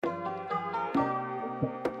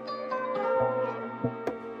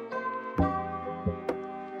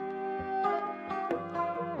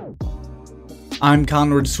I'm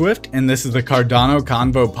Conrad Swift, and this is the Cardano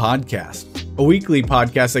Convo podcast, a weekly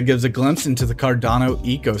podcast that gives a glimpse into the Cardano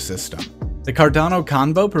ecosystem. The Cardano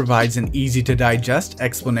Convo provides an easy-to-digest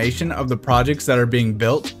explanation of the projects that are being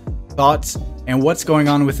built, thoughts, and what's going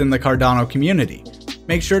on within the Cardano community.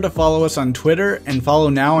 Make sure to follow us on Twitter and follow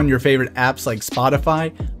now on your favorite apps like Spotify,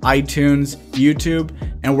 iTunes, YouTube,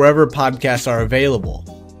 and wherever podcasts are available.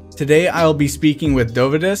 Today I will be speaking with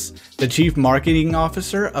Dovydas, the Chief Marketing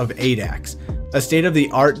Officer of ADAX, a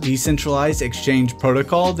state-of-the-art decentralized exchange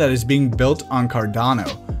protocol that is being built on Cardano.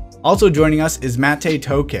 Also joining us is Mate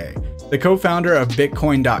Tokay, the co-founder of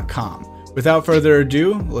Bitcoin.com. Without further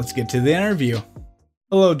ado, let's get to the interview.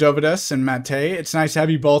 Hello, Dovydas and Mate. It's nice to have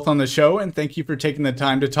you both on the show, and thank you for taking the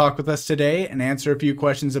time to talk with us today and answer a few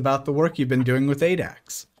questions about the work you've been doing with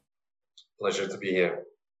ADAX. Pleasure to be here.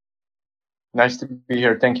 Nice to be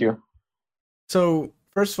here. Thank you. So,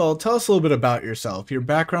 first of all, tell us a little bit about yourself, your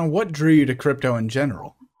background, what drew you to crypto in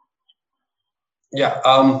general? Yeah,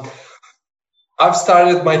 I've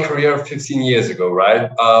started my career 15 years ago,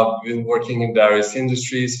 right? I've been working in various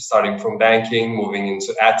industries, starting from banking, moving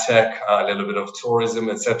into ad tech, a little bit of tourism,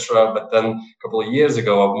 etc. But then a couple of years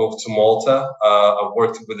ago, I've moved to Malta. I've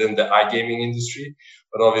worked within the iGaming industry,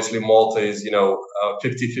 but obviously Malta is,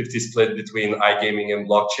 50-50 split between iGaming and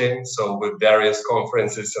blockchain. So with various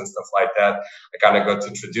conferences and stuff like that, I kind of got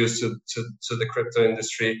introduced to the crypto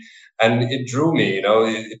industry. And it drew me,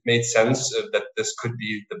 it made sense that this could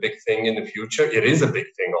be the big thing in the future. It is a big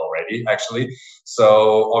thing already, actually.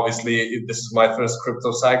 So obviously, this is my first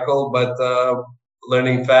crypto cycle, but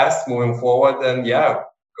learning fast, moving forward, and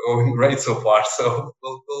going great so far. So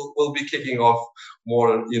we'll be kicking off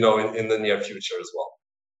more, in the near future as well.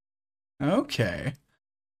 Okay.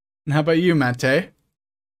 And how about you, Mate?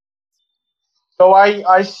 So I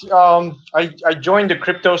joined the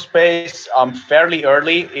crypto space fairly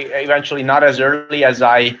early. Eventually, not as early as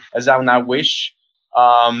I now wish,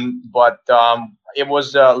 but it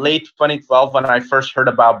was late 2012 when I first heard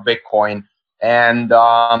about Bitcoin. And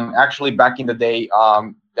actually, back in the day,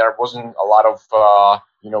 there wasn't a lot of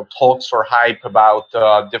talks or hype about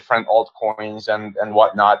different altcoins and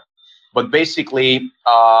whatnot. But basically,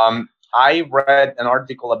 I read an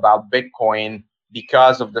article about Bitcoin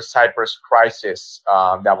because of the Cyprus crisis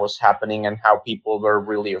that was happening and how people were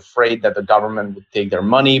really afraid that the government would take their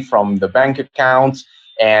money from the bank accounts,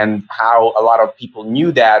 and how a lot of people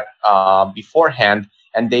knew that beforehand,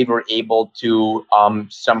 and they were able to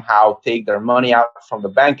somehow take their money out from the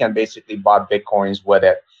bank and basically bought Bitcoins with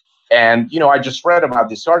it. And, I just read about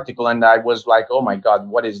this article and I was like, oh my God,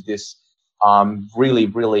 what is this really,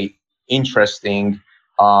 really interesting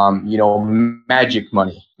magic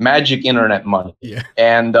money, magic internet money. Yeah.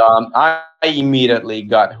 And I immediately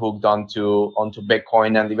got hooked onto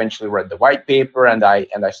Bitcoin and eventually read the white paper, and I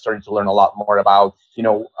started to learn a lot more about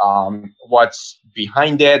what's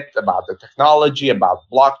behind it, about the technology, about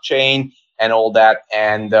blockchain and all that.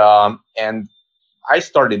 And I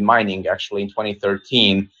started mining actually in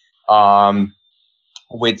 2013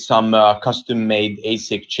 with some custom-made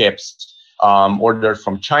ASIC chips. Ordered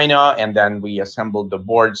from China, and then we assembled the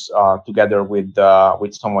boards together with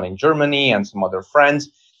someone in Germany and some other friends,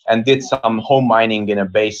 and did some home mining in a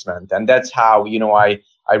basement. And that's how I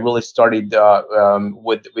really started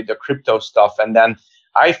with the crypto stuff. And then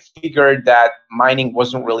I figured that mining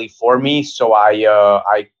wasn't really for me, so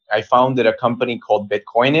I founded a company called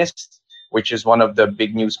Bitcoinist, which is one of the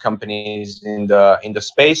big news companies in the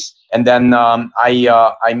space. And then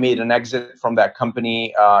I made an exit from that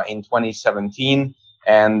company in 2017,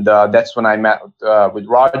 and that's when I met with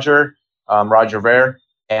Roger Ver,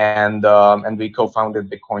 and we co-founded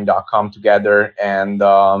Bitcoin.com together. And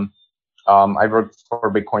I worked for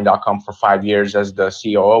Bitcoin.com for 5 years as the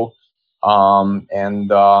COO. And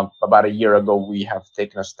about a year ago, we have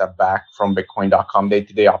taken a step back from Bitcoin.com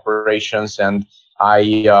day-to-day operations, and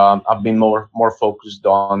I've been more focused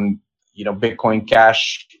on Bitcoin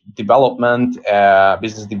Cash development,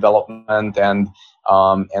 business development, and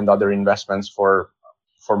other investments for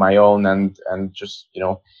my own, and just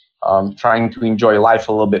trying to enjoy life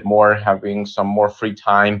a little bit more, having some more free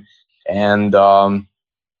time, and that's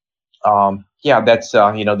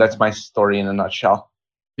my story in a nutshell.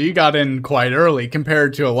 You got in quite early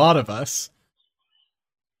compared to a lot of us.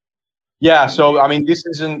 Yeah, so I mean, this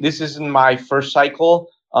isn't my first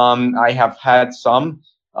cycle. I have had some.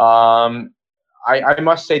 I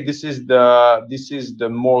must say this is the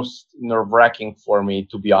most nerve-wracking for me,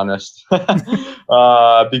 to be honest,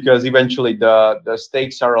 because eventually the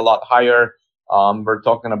stakes are a lot higher. We're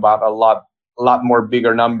talking about a lot more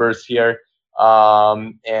bigger numbers here,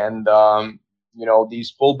 and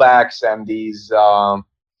these pullbacks and these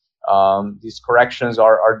These corrections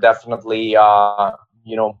are definitely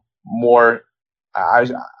more.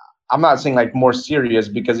 I'm not saying like more serious,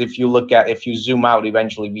 because if you zoom out,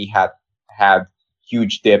 eventually we had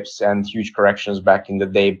huge dips and huge corrections back in the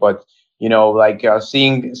day. But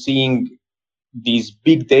seeing these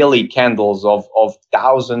big daily candles of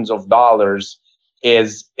thousands of dollars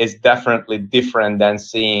is definitely different than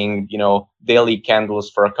seeing daily candles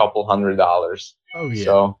for a couple $100. Oh yeah.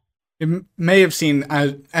 So it may have seen,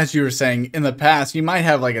 as you were saying, in the past, you might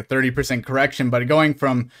have like a 30% correction, but going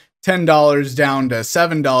from $10 down to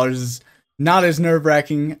 $7 is not as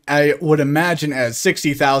nerve-wracking, I would imagine, as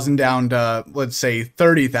 60,000 down to, let's say,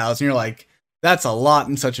 30,000. You're like, that's a lot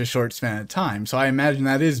in such a short span of time. So I imagine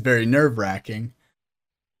that is very nerve-wracking.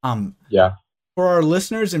 Yeah. For our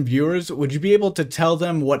listeners and viewers, would you be able to tell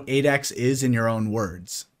them what ADAX is in your own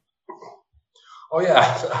words? Oh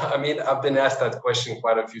yeah, I mean, I've been asked that question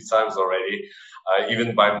quite a few times already,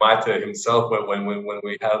 even by Mate himself when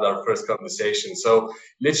we had our first conversation. So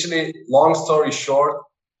literally, long story short,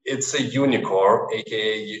 it's a unicorn,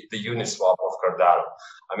 aka the Uniswap of Cardano.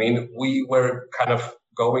 I mean, we were kind of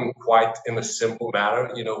going quite in a simple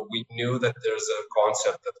manner. We knew that there's a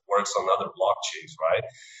concept that works on other blockchains, right?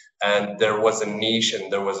 And there was a niche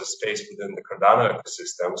and there was a space within the Cardano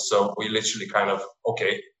ecosystem. So we literally kind of,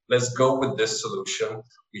 okay, let's go with this solution.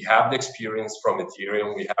 We have the experience from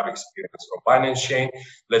Ethereum. We have experience from Binance Chain.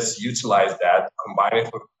 Let's utilize that, combine it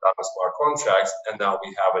with Cardano smart contracts, and now we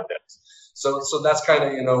have a DEX. So that's kind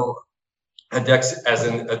of, a DEX as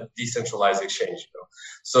in a decentralized exchange.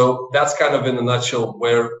 So that's kind of in a nutshell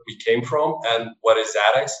where we came from and what is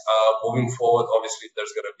ADAX. Moving forward, obviously,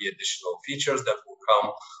 there's going to be additional features that will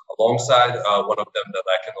come alongside. One of them that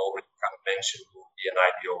I can already kind of mention will be an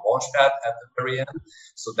IPO launchpad at the very end.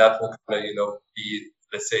 So that will kind of, be,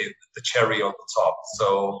 let's say, the cherry on the top.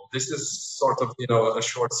 So this is sort of, a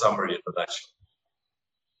short summary in a nutshell.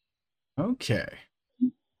 Okay.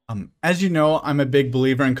 As you know, I'm a big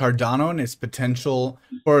believer in Cardano and its potential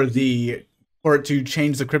for it to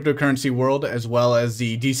change the cryptocurrency world as well as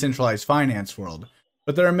the decentralized finance world.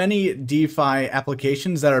 But there are many DeFi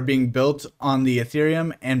applications that are being built on the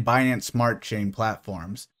Ethereum and Binance Smart Chain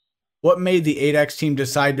platforms. What made the ADAX team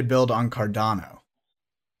decide to build on Cardano?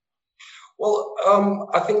 Well,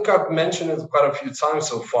 I think I've mentioned it quite a few times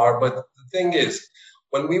so far, but the thing is,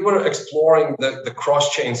 when we were exploring the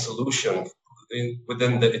cross-chain solution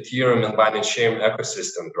within the Ethereum and Binance Chain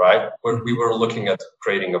ecosystem, right, where we were looking at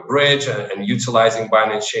creating a bridge and utilizing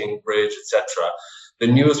Binance Chain bridge, etc. The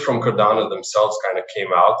news from Cardano themselves kind of came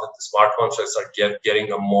out that the smart contracts are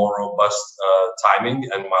getting a more robust timing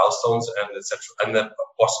and milestones and etc. And then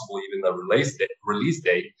possibly even a release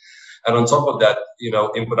date. And on top of that,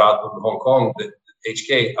 input output in Hong Kong, the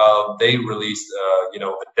HK, they released,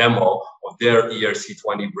 a demo of their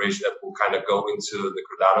ERC20 bridge that will kind of go into the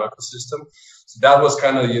Cardano ecosystem. So that was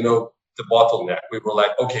kind of, the bottleneck. We were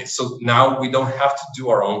like, okay, so now we don't have to do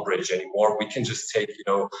our own bridge anymore. We can just take,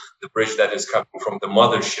 the bridge that is coming from the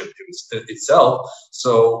mothership itself.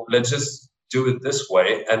 So let's just do it this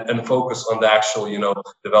way and focus on the actual,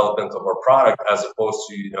 development of our product as opposed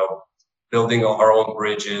to, building our own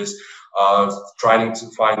bridges, trying to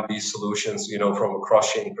find these solutions, from a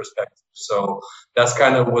cross-chain perspective. So that's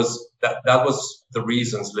kind of that was the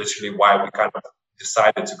reasons literally why we kind of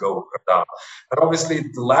decided to go with Cardano. And obviously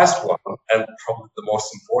the last one, and probably the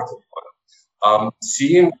most important one,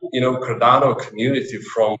 seeing, Cardano community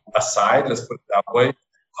from a side, let's put it that way,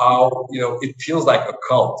 how, it feels like a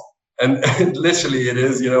cult. And literally it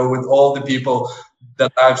is, with all the people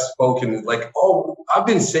that I've spoken, like, oh, I've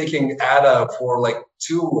been staking ADA for like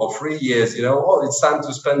 2 or 3 years, oh, it's time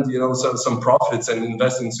to spend, some profits and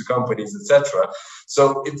invest into companies, etc.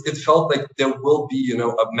 So it felt like there will be,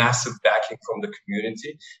 a massive backing from the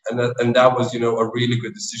community. And that was, a really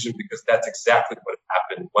good decision because that's exactly what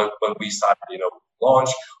happened when we started, launch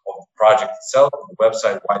of the project itself, the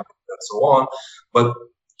website, white paper, and so on. But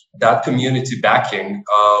that community backing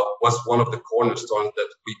was one of the cornerstones that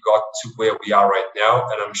we got to where we are right now,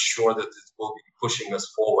 and I'm sure that it will be pushing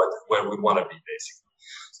us forward where we want to be, basically.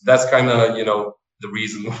 So that's kind of, the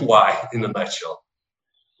reason why, in a nutshell.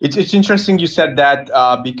 It's interesting you said that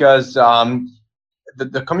because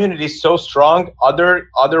the community is so strong. Other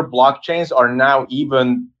blockchains are now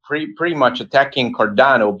even pretty much attacking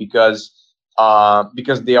Cardano because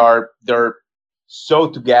they're so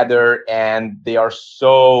together and they are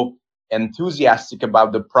so enthusiastic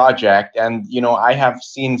about the project. And I have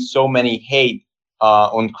seen so many hate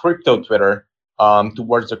on crypto Twitter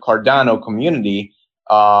towards the Cardano community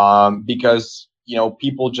because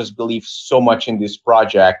people just believe so much in this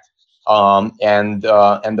project. and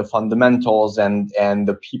the fundamentals and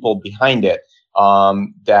the people behind it,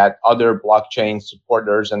 that other blockchain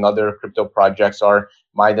supporters and other crypto projects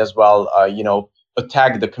might as well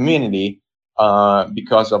attack the community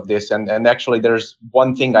because of this. And actually, there's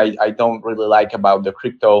one thing I don't really like about the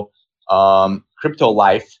crypto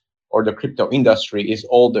life or the crypto industry is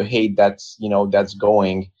all the hate that's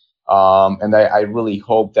going. And I really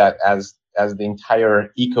hope that as the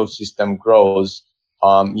entire ecosystem grows,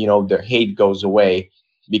 the hate goes away,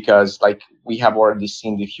 because like we have already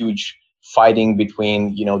seen the huge fighting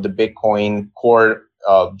between the Bitcoin core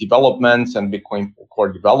developments and Bitcoin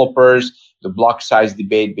core developers, the block size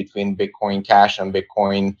debate between Bitcoin Cash and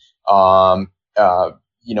Bitcoin,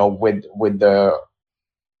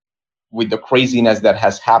 with the craziness that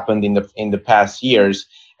has happened in the past years.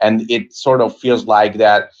 And it sort of feels like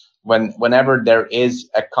that whenever there is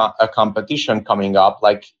a competition coming up,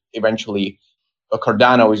 like eventually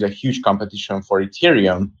Cardano is a huge competition for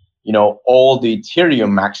Ethereum, all the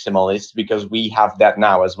Ethereum maximalists, because we have that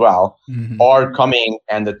now as well, are coming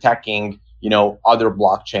and attacking, other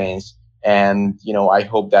blockchains. And, I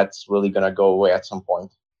hope that's really going to go away at some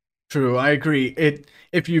point. True, I agree.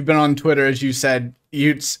 If you've been on Twitter, as you said,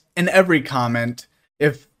 it's in every comment.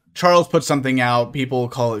 If Charles puts something out, people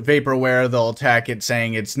call it vaporware. They'll attack it,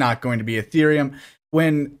 saying it's not going to be Ethereum.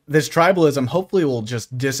 When this tribalism hopefully will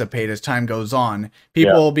just dissipate as time goes on,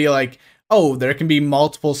 people will be like, oh, there can be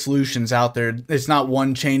multiple solutions out there. It's not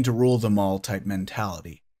one chain to rule them all type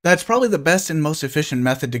mentality. That's probably the best and most efficient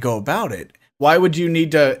method to go about it. Why would you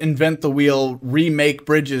need to invent the wheel, remake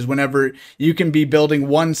bridges, whenever you can be building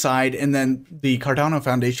one side and then the Cardano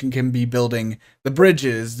Foundation can be building the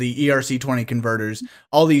bridges, the ERC20 converters,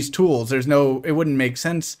 all these tools? It wouldn't make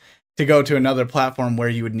sense to go to another platform where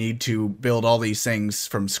you would need to build all these things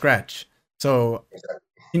from scratch. So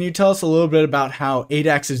can you tell us a little bit about how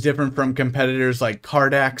ADAX is different from competitors like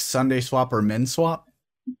Cardax, SundaySwap, or MinSwap?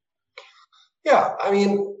 Yeah, I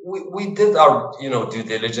mean, we did our due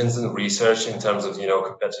diligence and research in terms of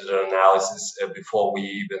competitor analysis before we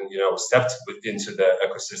even stepped into the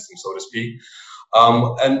ecosystem, so to speak.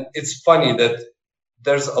 And it's funny that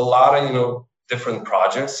there's a lot of different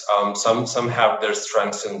projects. Some have their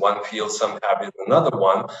strengths in one field, some have in another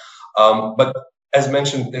one. But as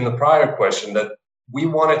mentioned in the prior question, that we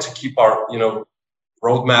wanted to keep our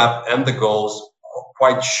roadmap and the goals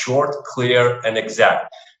quite short, clear, and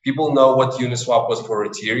exact. People know what Uniswap was for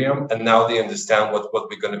Ethereum, and now they understand what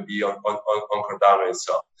we're going to be on Cardano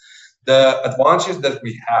itself. The advantage that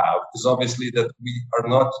we have is obviously that we are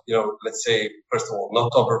not, let's say, first of all, not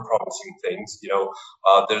over-promising things.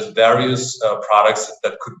 There's various products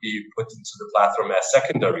that could be put into the platform as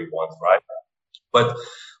secondary ones, right? But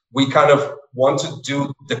we kind of want to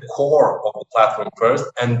do the core of the platform first,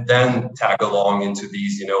 and then tag along into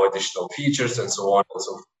these, additional features and so on and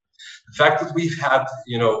so forth. The fact that we've had,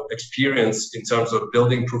 experience in terms of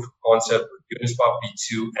building proof of concept with Uniswap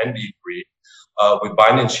V2 and V3, with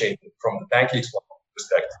Binance Chain from the PancakeSwap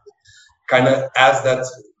perspective, kind of adds that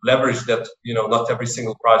leverage that, not every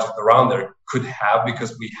single project around there could have,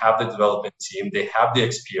 because we have the development team, they have the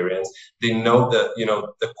experience, they know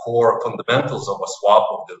the core fundamentals of a swap,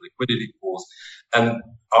 of the liquidity pools. And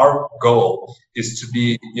our goal is to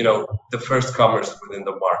be, the first comers within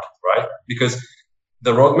the market, right? Because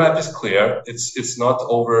the roadmap is clear. It's not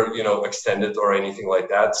over, extended or anything like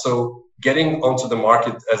that. So getting onto the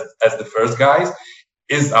market as the first guys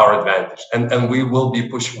is our advantage, and we will be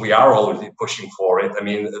pushing. We are already pushing for it. I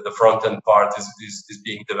mean, the front end part is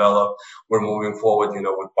being developed. We're moving forward,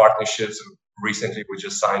 with partnerships. Recently, we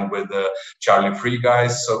just signed with the Charlie Free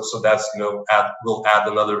guys. So that's we'll add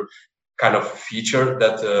another kind of feature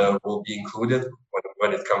that will be included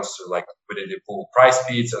when it comes to like liquidity pool price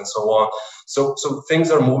speeds and so on. So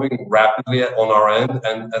things are moving rapidly on our end,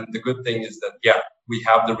 and the good thing is that we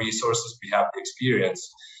have the resources, we have the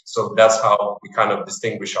experience. So that's how we kind of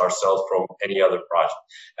distinguish ourselves from any other project.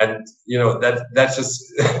 And that's just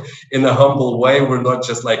in a humble way. We're not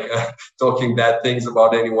just like talking bad things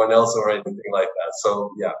about anyone else or anything like that.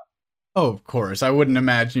 So yeah. Oh, of course. I wouldn't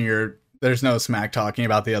imagine there's no smack talking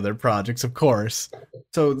about the other projects, of course.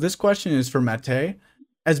 So this question is for Mate.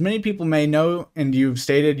 As many people may know, and you've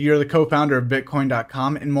stated, you're the co-founder of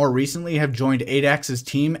Bitcoin.com and more recently have joined ADAX's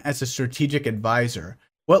team as a strategic advisor.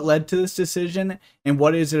 What led to this decision, and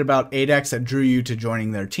what is it about ADAX that drew you to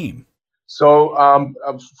joining their team? So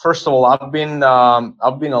first of all, I've been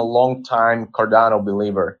a long time Cardano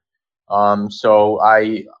believer. So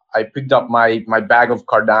I picked up my bag of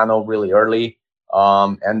Cardano really early.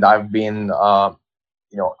 And I've been a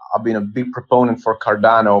big proponent for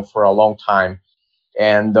Cardano for a long time.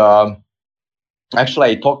 And actually,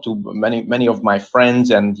 I talked to many of my friends,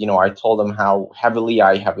 and I told them how heavily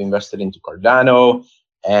I have invested into Cardano,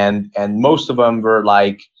 and most of them were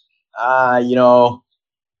like,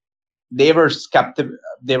 they were skeptic.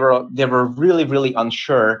 They were really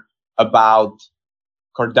unsure about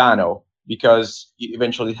Cardano because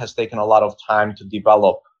eventually it has taken a lot of time to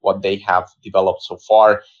develop what they have developed so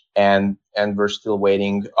far, and we're still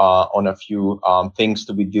waiting on a few things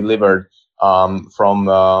to be delivered from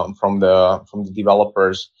the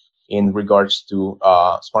developers in regards to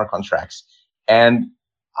smart contracts. And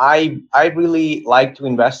I really like to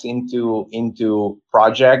invest into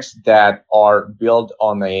projects that are built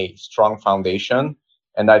on a strong foundation,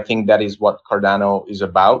 and I think that is what Cardano is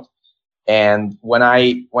about. And when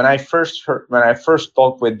I first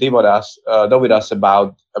talked with Dovydas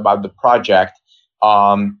about the project,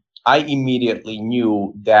 I immediately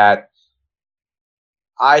knew that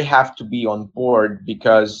I have to be on board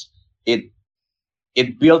because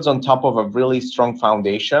it builds on top of a really strong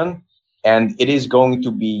foundation, and it is going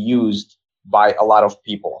to be used by a lot of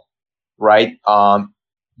people, right?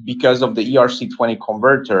 Because of the ERC20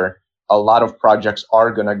 converter, a lot of projects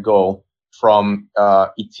are gonna go from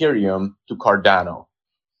Ethereum to Cardano.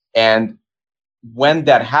 And when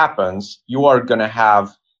that happens, you are going to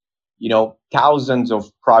have, thousands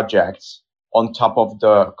of projects on top of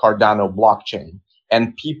the Cardano blockchain.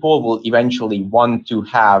 And people will eventually want to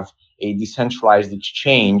have a decentralized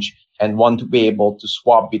exchange and want to be able to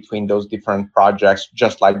swap between those different projects,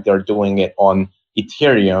 just like they're doing it on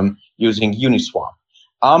Ethereum using Uniswap.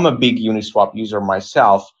 I'm a big Uniswap user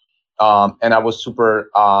myself. And I was super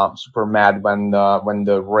mad when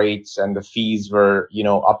the rates and the fees were,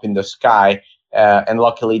 up in the sky. And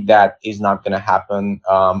luckily that is not going to happen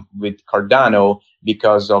with Cardano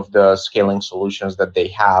because of the scaling solutions that they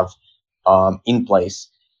have in place.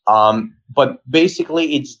 But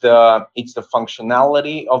basically, it's the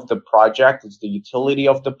functionality of the project, it's the utility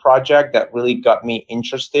of the project that really got me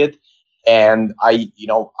interested. And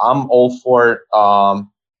I'm all for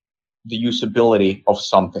the usability of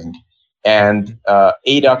something. And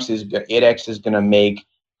ADAX is going to make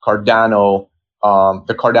Cardano,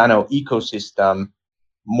 the Cardano ecosystem,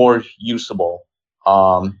 more usable.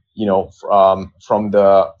 From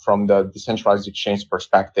the decentralized exchange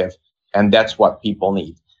perspective, and that's what people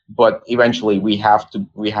need. But eventually, we have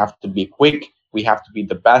to be quick. We have to be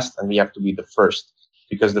the best, and we have to be the first,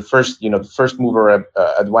 because the first mover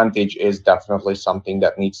advantage is definitely something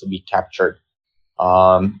that needs to be captured.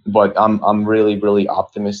 But I'm really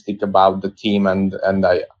optimistic about the team, and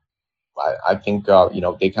I think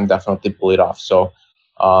they can definitely pull it off. So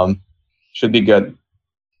should be good.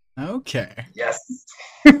 Okay. Yes.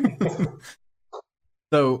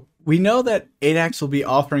 So we know that ADAX will be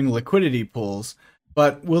offering liquidity pools,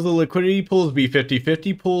 but will the liquidity pools be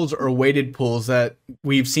 50-50 pools or weighted pools that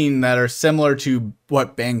we've seen that are similar to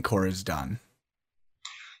what Bancor has done?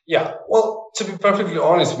 Yeah, well, to be perfectly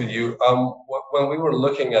honest with you, when we were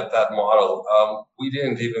looking at that model, we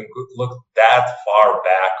didn't even look that far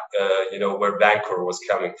back, where Bancor was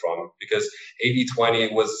coming from, because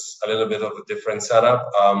 80-20 was a little bit of a different setup.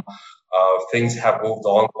 Things have moved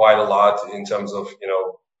on quite a lot in terms of,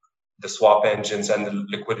 the swap engines and the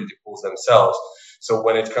liquidity pools themselves. So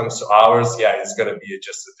when it comes to ours, yeah, it's going to be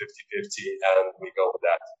just a 50-50, and we go with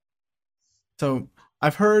that. So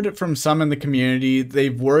I've heard from some in the community,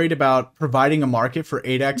 they've worried about providing a market for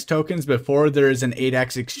ADAX tokens before there is an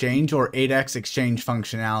ADAX exchange or ADAX exchange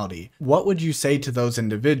functionality. What would you say to those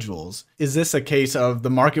individuals? Is this a case of the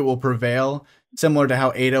market will prevail, similar to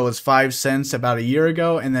how ADA was 5 cents about a year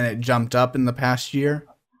ago, and then it jumped up in the past year?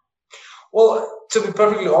 Well, to be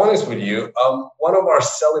perfectly honest with you, one of our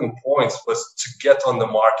selling points was to get on the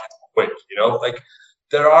market quick.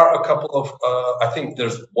 There are a couple of, I think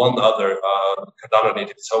there's one other Cardano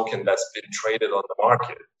native token that's been traded on the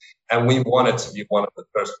market, and we wanted to be one of the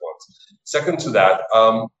first ones. Second to that,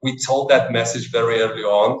 we told that message very early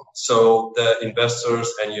on, so the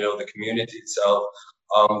investors and the community itself,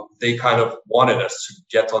 they kind of wanted us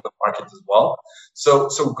to get on the market as well. So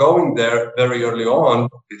going there very early on,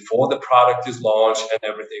 before the product is launched and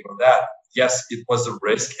everything of that, yes, it was a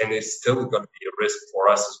risk, and it's still going to be a risk for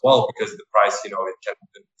us as well, because the price, it can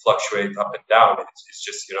fluctuate up and down. It's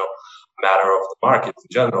just, a matter of the market in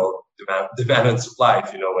general, demand and supply,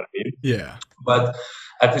 if you know what I mean. Yeah. But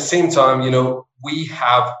at the same time, we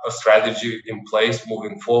have a strategy in place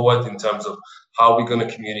moving forward in terms of how we're going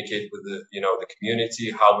to communicate with the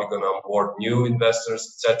community, how we're going to onboard new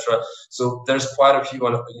investors, etc. So there's quite a few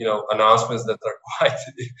announcements that are quite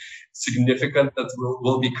significant that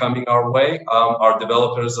will be coming our way. Our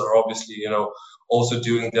developers are obviously also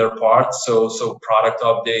doing their part. So product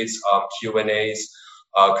updates, Q&As,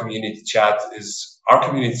 community chat our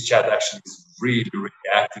community chat actually is really, really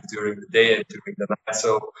active during the day and during the night.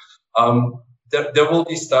 So there will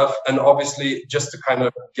be stuff. And obviously, just to kind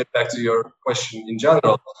of get back to your question in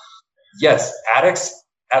general, yes, ADAX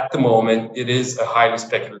at the moment, it is a highly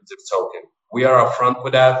speculative token. We are upfront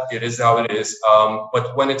with that. It is how it is.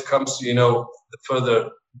 But when it comes to, the further,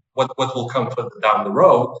 what will come further down the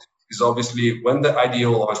road is obviously when the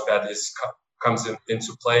IDO launchpad comes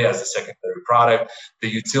into play as a secondary product, the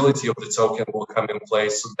utility of the token will come in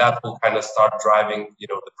place. So that will kind of start driving,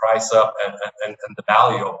 the price up and the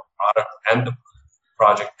value of the product and the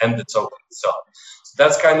project and the token itself. So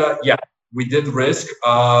that's kind of, we did risk.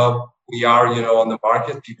 We are, on the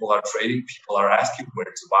market. People are trading. People are asking where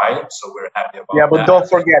to buy it. So we're happy about that. Yeah, but don't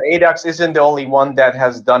forget, ADAX isn't the only one that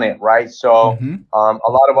has done it, right? So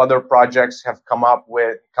a lot of other projects have come out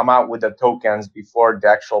with the tokens before the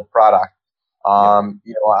actual product.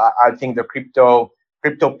 I think the crypto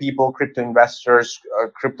people, crypto investors,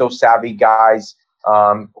 crypto savvy guys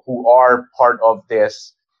who are part of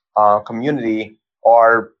this community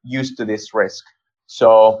are used to this risk.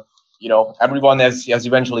 So everyone has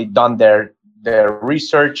eventually done their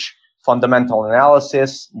research, fundamental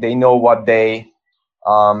analysis. They know what where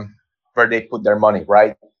they put their money,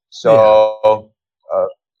 right? So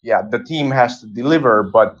the team has to deliver,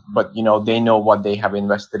 but they know what they have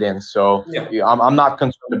invested in. So I'm not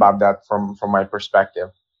concerned about that from my perspective.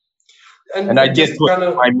 And I did put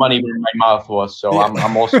my money where my mouth was. So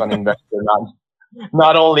I'm also an investor,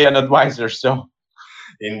 not only an advisor. So.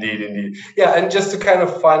 Indeed. Yeah, and just to kind of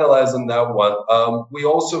finalize on that one, we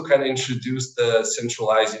also kind of introduced the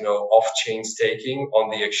centralized, off-chain staking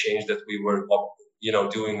on the exchange that we were,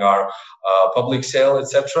 doing our public sale,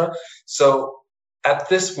 etc. So at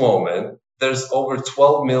this moment, there's over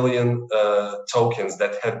 12 million tokens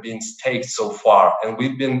that have been staked so far, and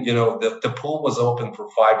we've been, the pool was open for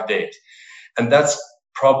 5 days, and that's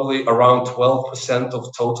probably around 12% of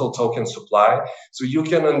total token supply. So you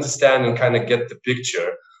can understand and kind of get the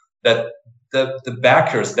picture that the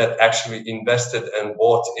backers that actually invested and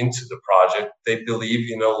bought into the project, they believe,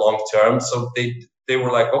 long term. So they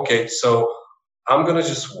were like, okay, so I'm going to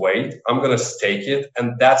just wait. I'm going to stake it.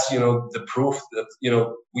 And that's, the proof that,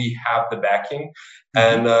 we have the backing.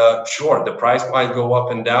 And sure, the price might go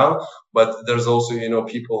up and down, but there's also,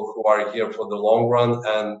 people who are here for the long run.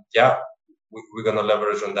 And we're going to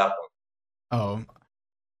leverage on that one. Oh,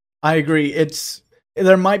 I agree.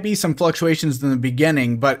 There might be some fluctuations in the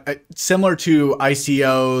beginning, but similar to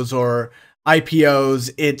ICOs or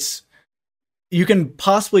IPOs, you can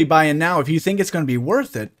possibly buy in now if you think it's going to be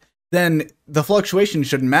worth it. Then the fluctuation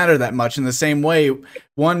shouldn't matter that much. In the same way,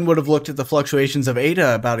 one would have looked at the fluctuations of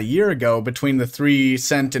ADA about a year ago between the 3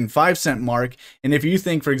 cent and 5 cent mark. And if you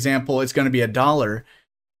think, for example, it's going to be $1,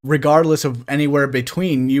 regardless of anywhere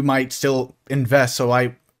between, you might still invest. So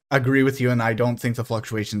I agree with you, and I don't think the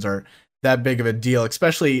fluctuations are that big of a deal,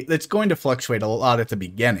 especially it's going to fluctuate a lot at the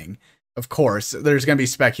beginning. Of course, there's going to be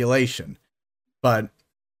speculation, but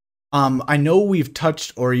I know you've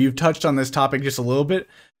touched on this topic just a little bit,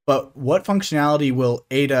 but what functionality will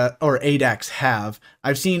ADA or ADAX have?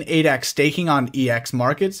 I've seen ADAX staking on EX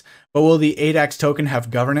markets, but will the ADAX token have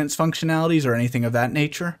governance functionalities or anything of that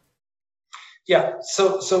nature? Yeah,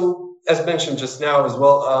 so as mentioned just now as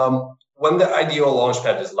well, when the IDO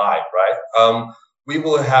launchpad is live, right, we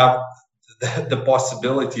will have the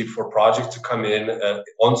possibility for projects to come in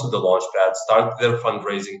onto the launchpad, start their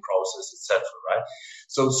fundraising process, etc. Right?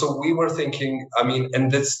 So we were thinking,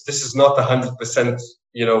 and this is not 100%,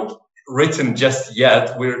 written just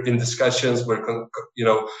yet. We're in discussions. We're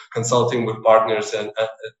consulting with partners and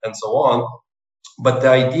so on. But the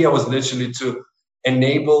idea was literally to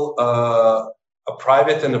enable a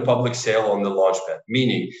private and a public sale on the launchpad,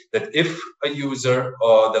 meaning that if a user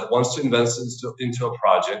that wants to invest into a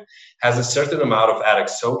project has a certain amount of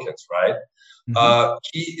ADAX tokens, right,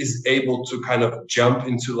 he is able to kind of jump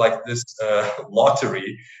into like this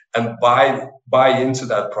lottery and buy into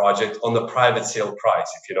that project on the private sale price,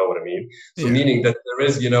 if you know what I mean. So meaning that there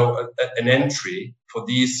is, an entry for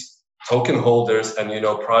these token holders and,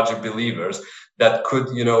 project believers that could,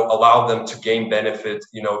 allow them to gain benefit,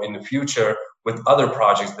 in the future with other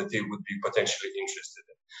projects that they would be potentially interested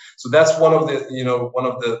in. So that's one of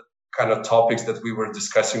the kind of topics that we were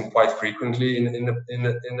discussing quite frequently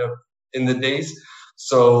in the days.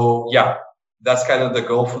 So that's kind of the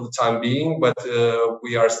goal for the time being, but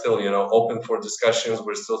we are still, open for discussions.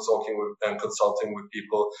 We're still talking with and consulting with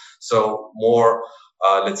people. So more,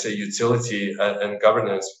 let's say, utility and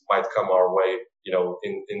governance might come our way,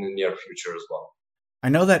 in the near future as well. I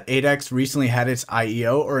know that ADAX recently had its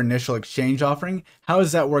IEO or initial exchange offering. How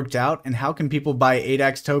has that worked out, and how can people buy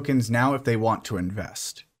ADAX tokens now if they want to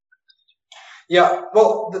invest? Yeah,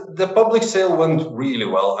 well, the public sale went really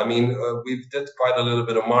well. I mean, we did quite a little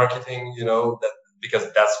bit of marketing,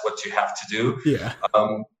 because that's what you have to do. Yeah.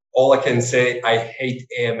 All I can say, I hate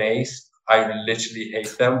AMAs. I literally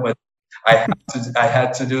hate them, but I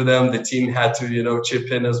had to do them. The team had to,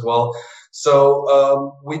 chip in as well.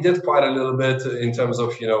 So we did quite a little bit in terms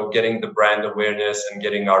of, getting the brand awareness and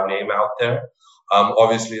getting our name out there.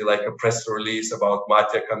 Obviously, like a press release about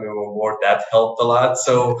Mate coming on board, that helped a lot.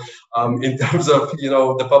 So in terms of,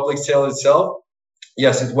 the public sale itself,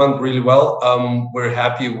 yes, it went really well. We're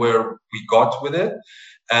happy where we got with it.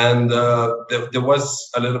 And there was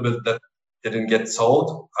a little bit that didn't get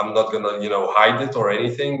sold. I'm not going to, hide it or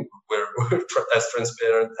anything. We're as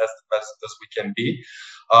transparent as we can be.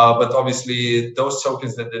 But obviously, those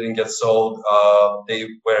tokens that didn't get sold, they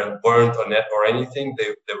weren't burned or anything. They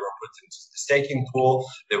were put into the staking pool.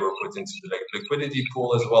 They were put into the liquidity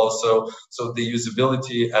pool as well. So the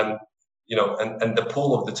usability and and the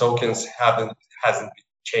pool of the tokens hasn't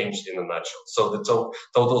changed in a nutshell. So the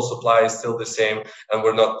total supply is still the same, and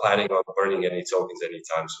we're not planning on burning any tokens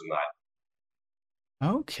anytime soon.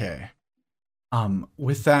 Okay.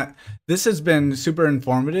 With that, this has been super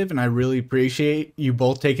informative, and I really appreciate you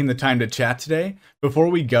both taking the time to chat today. Before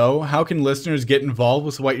we go, how can listeners get involved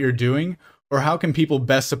with what you're doing, or how can people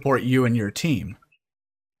best support you and your team?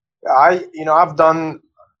 I've done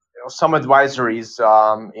some advisories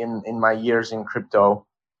in my years in crypto,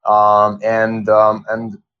 and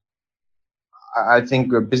I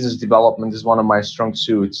think business development is one of my strong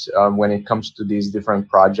suits when it comes to these different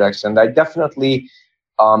projects, and I definitely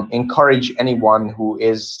encourage anyone who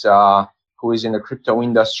is in the crypto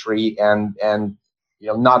industry and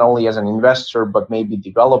not only as an investor, but maybe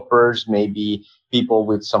developers, maybe people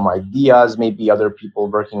with some ideas, maybe other people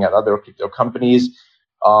working at other crypto companies.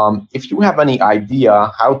 If you have any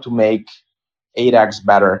idea how to make ADAX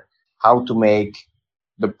better, how to make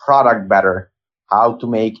the product better, how to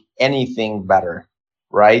make anything better,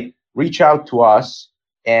 right? Reach out to us.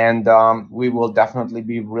 And we will definitely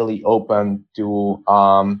be really open to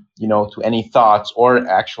to any thoughts or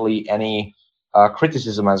actually any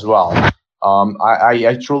criticism as well.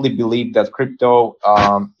 I truly believe that crypto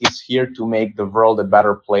is here to make the world a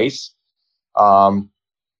better place,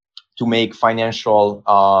 to make financial.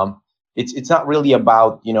 It's not really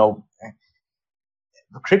about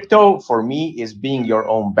crypto for me is being your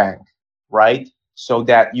own bank, right? So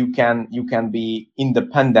that you can be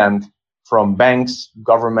independent from banks,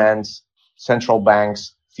 governments, central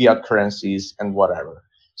banks, fiat currencies, and whatever.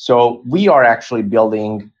 So we are actually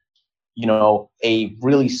building, a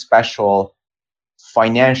really special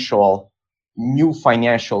new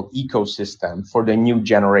financial ecosystem for the new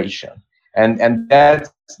generation. And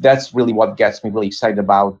that's really what gets me really excited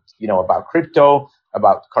about crypto,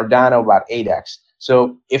 about Cardano, about ADAX.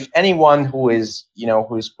 So if anyone who is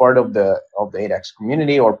part of the ADAX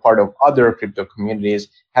community or part of other crypto communities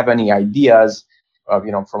have any ideas,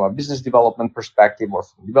 from a business development perspective or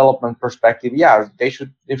from development perspective, yeah, they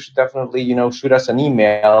should definitely shoot us an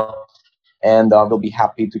email, and we'll be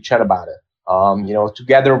happy to chat about it.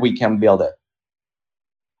 Together we can build it.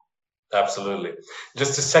 Absolutely.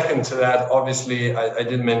 Just a second to that. Obviously, I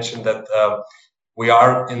did mention that we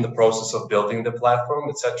are in the process of building the platform,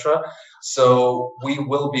 etc. So we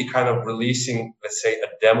will be kind of releasing, let's say, a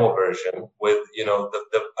demo version with,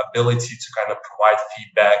 the ability to kind of provide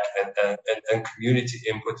feedback and community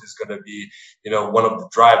input is going to be, one of the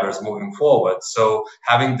drivers moving forward. So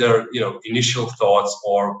having their, initial thoughts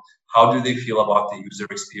or how do they feel about the user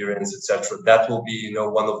experience, etc. That will be,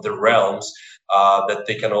 one of the realms that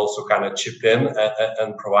they can also kind of chip in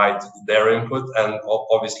and provide their input, and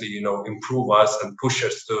obviously, improve us and push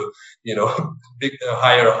us to, big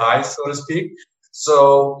higher highs, so to speak.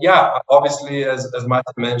 So yeah, obviously, as Mate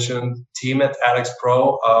mentioned, team at ADAX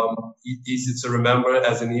Pro, easy to remember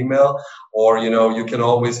as an email, or you can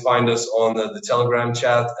always find us on the Telegram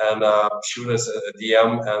chat and shoot us a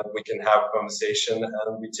DM, and we can have a conversation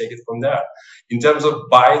and we take it from there. In terms of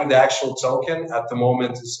buying the actual token, at the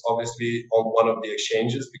moment is obviously on one of the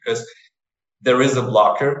exchanges because there is a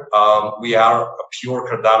blocker. We are a pure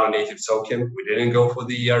Cardano native token. We didn't go for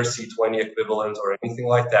the ERC20 equivalent or anything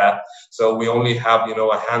like that. So we only have,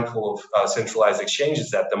 a handful of centralized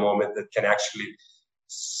exchanges at the moment that can actually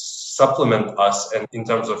supplement us and in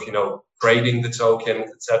terms of, trading the token,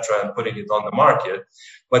 etc., and putting it on the market.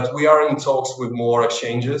 But we are in talks with more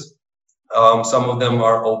exchanges. Some of them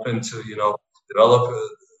are open to,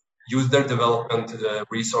 use their development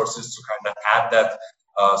resources to kind of add that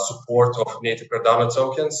support of native Cardano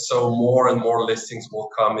tokens. So more and more listings will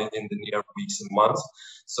come in the near weeks and months.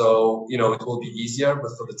 So, it will be easier,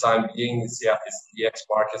 but for the time being, it's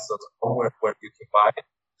dxmarkets.com where you can buy it.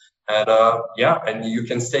 And and you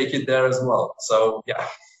can stake it there as well. So, yeah.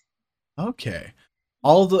 Okay.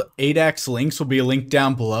 All the ADAX links will be linked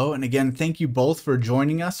down below. And again, thank you both for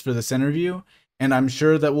joining us for this interview. And I'm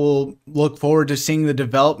sure that we'll look forward to seeing the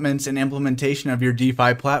developments and implementation of your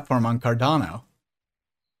DeFi platform on Cardano.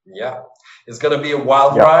 Yeah, it's going to be a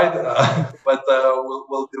wild ride, but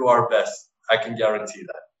we'll do our best. I can guarantee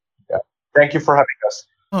that. Yeah. Thank you for having us.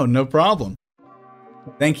 Oh, no problem.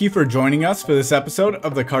 Thank you for joining us for this episode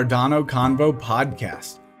of the Cardano Convo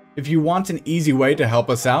podcast. If you want an easy way to help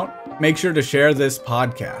us out, make sure to share this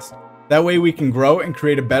podcast. That way we can grow and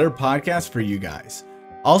create a better podcast for you guys.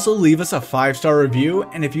 Also, leave us a 5-star review,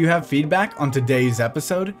 and if you have feedback on today's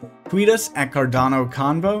episode, tweet us at Cardano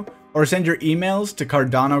Convo or send your emails to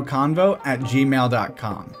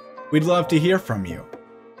cardanoconvo@gmail.com. We'd love to hear from you.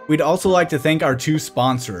 We'd also like to thank our 2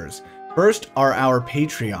 sponsors. First are our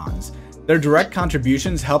Patreons. Their direct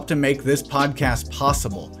contributions help to make this podcast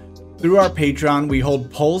possible. Through our Patreon, we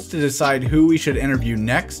hold polls to decide who we should interview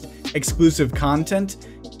next, exclusive content,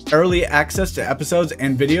 early access to episodes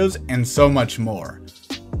and videos, and so much more.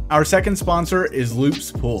 Our second sponsor is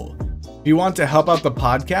Loops Pool. If you want to help out the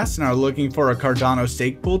podcast and are looking for a Cardano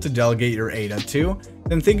stake pool to delegate your ADA to,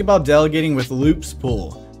 then think about delegating with Loops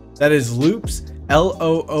Pool. That is Loops,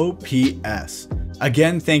 Loops.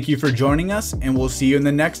 Again, thank you for joining us, and we'll see you in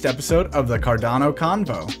the next episode of the Cardano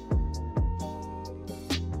Convo.